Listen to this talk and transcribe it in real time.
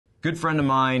Good friend of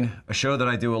mine, a show that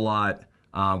I do a lot.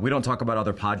 We don't talk about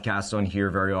other podcasts on here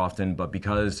very often, but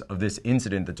because of this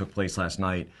incident that took place last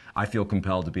night, I feel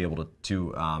compelled to be able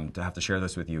to have to share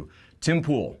this with you. Tim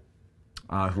Pool,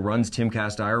 who runs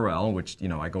Timcast IRL, which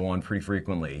I go on pretty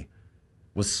frequently,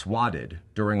 was swatted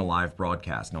during a live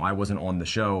broadcast. Now, I wasn't on the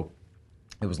show.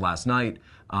 It was last night.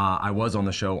 I was on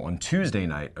the show on Tuesday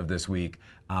night of this week.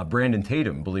 Brandon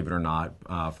Tatum, believe it or not,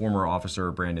 former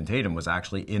officer Brandon Tatum was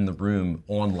actually in the room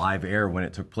on live air when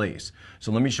it took place.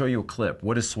 So let me show you a clip.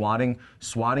 What is swatting?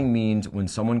 Swatting means when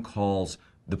someone calls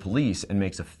the police and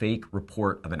makes a fake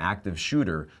report of an active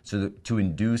shooter to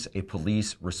induce a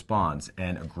police response,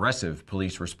 an aggressive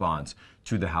police response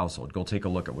to the household. Go take a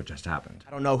look at what just happened.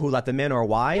 I don't know who let them in or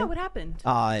why. Yeah, what happened?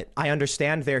 I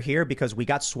understand they're here because we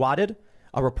got swatted.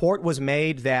 A report was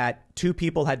made that 2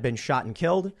 people had been shot and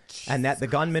killed and that the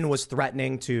gunman was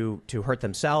threatening to hurt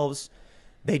themselves.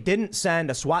 They didn't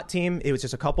send a SWAT team. It was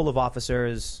just a couple of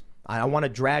officers. I don't want to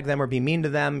drag them or be mean to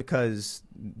them because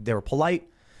they were polite.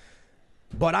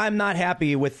 But I'm not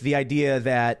happy with the idea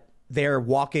that they're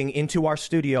walking into our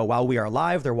studio while we are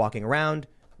live. They're walking around.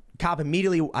 Cop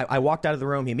immediately, I walked out of the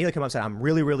room. He immediately came up and said, I'm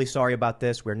really, really sorry about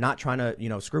this. We're not trying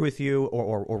to, screw with you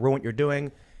or ruin what you're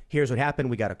doing. Here's what happened.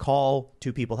 We got a call.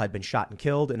 2 people had been shot and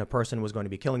killed, and a person was going to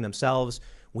be killing themselves.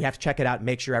 We have to check it out and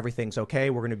make sure everything's okay.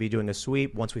 We're going to be doing a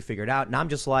sweep once we figure it out. And I'm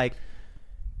just like,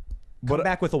 come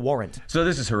back with a warrant. So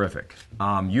this is horrific.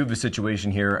 You have a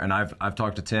situation here, and I've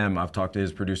talked to Tim. I've talked to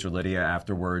his producer, Lydia,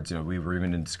 afterwards. We were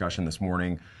even in discussion this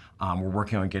morning. We're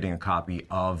working on getting a copy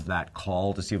of that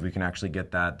call to see if we can actually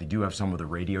get that. They do have some of the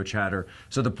radio chatter.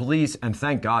 So the police, and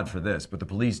thank God for this, but the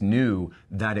police knew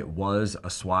that it was a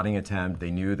swatting attempt. They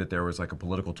knew that there was like a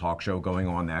political talk show going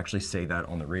on. They actually say that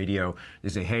on the radio. They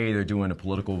say, hey, they're doing a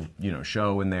political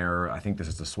show in there. I think this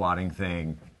is a swatting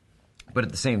thing. But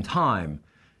at the same time,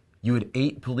 you had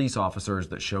 8 police officers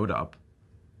that showed up.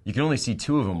 You can only see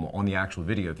 2 of them on the actual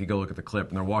video. If you go look at the clip,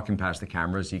 and they're walking past the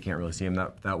cameras, so you can't really see them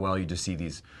that well. You just see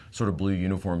these sort of blue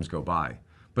uniforms go by.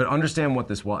 But understand what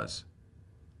this was.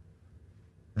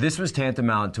 This was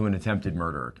tantamount to an attempted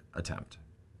murder attempt.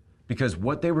 Because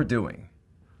what they were doing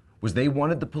was they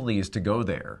wanted the police to go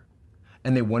there,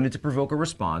 and they wanted to provoke a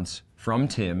response from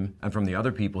Tim and from the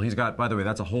other people. He's got, by the way,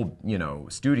 that's a whole,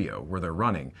 studio where they're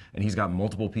running, and he's got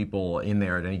multiple people in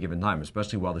there at any given time,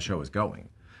 especially while the show is going.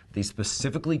 They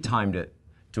specifically timed it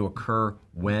to occur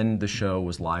when the show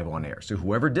was live on air. So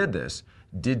whoever did this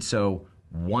did so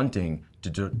wanting to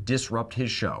disrupt his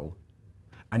show,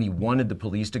 and he wanted the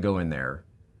police to go in there,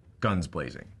 guns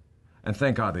blazing. And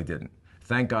thank God they didn't.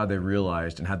 Thank God they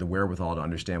realized and had the wherewithal to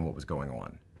understand what was going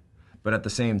on. But at the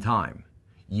same time,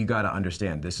 you got to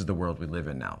understand this is the world we live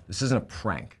in now. This isn't a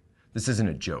prank. This isn't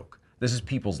a joke. This is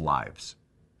people's lives,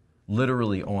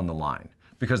 literally on the line.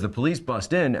 Because the police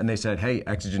bust in and they said, hey,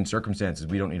 exigent circumstances,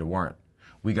 we don't need a warrant.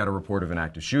 We got a report of an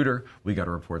active shooter. We got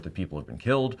a report that people have been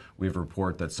killed. We have a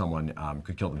report that someone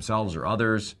could kill themselves or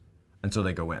others. And so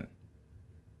they go in.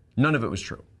 None of it was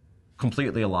true.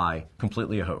 Completely a lie,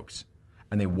 completely a hoax.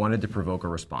 And they wanted to provoke a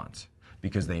response.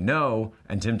 Because they know,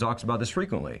 and Tim talks about this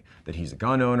frequently, that he's a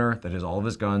gun owner, that has all of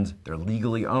his guns, they're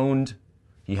legally owned.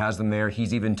 He has them there.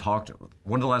 He's even talked,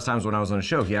 one of the last times when I was on a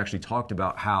show, he actually talked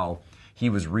about how he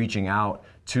was reaching out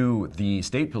to the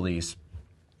state police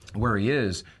where he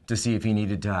is to see if he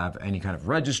needed to have any kind of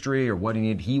registry or what he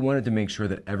needed. He wanted to make sure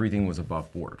that everything was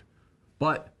above board.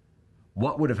 But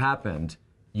what would have happened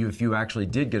if you actually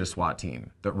did get a SWAT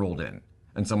team that rolled in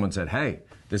and someone said, hey,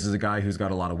 this is a guy who's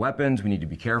got a lot of weapons, we need to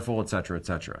be careful, et cetera, et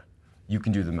cetera. You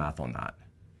can do the math on that.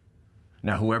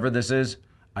 Now, whoever this is,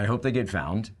 I hope they get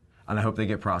found and I hope they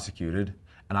get prosecuted.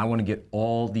 And I want to get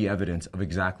all the evidence of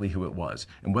exactly who it was.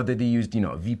 And whether they used, a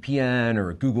VPN or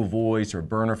a Google Voice or a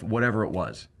burner, whatever it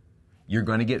was, you're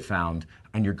going to get found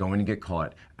and you're going to get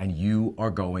caught and you are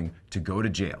going to go to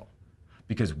jail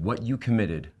because what you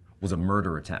committed was a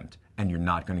murder attempt and you're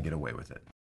not going to get away with it.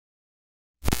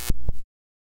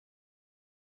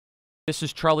 This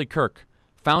is Charlie Kirk,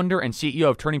 founder and CEO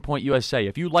of Turning Point USA.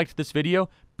 If you liked this video,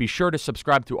 be sure to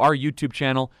subscribe to our YouTube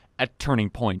channel at Turning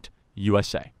Point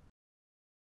USA.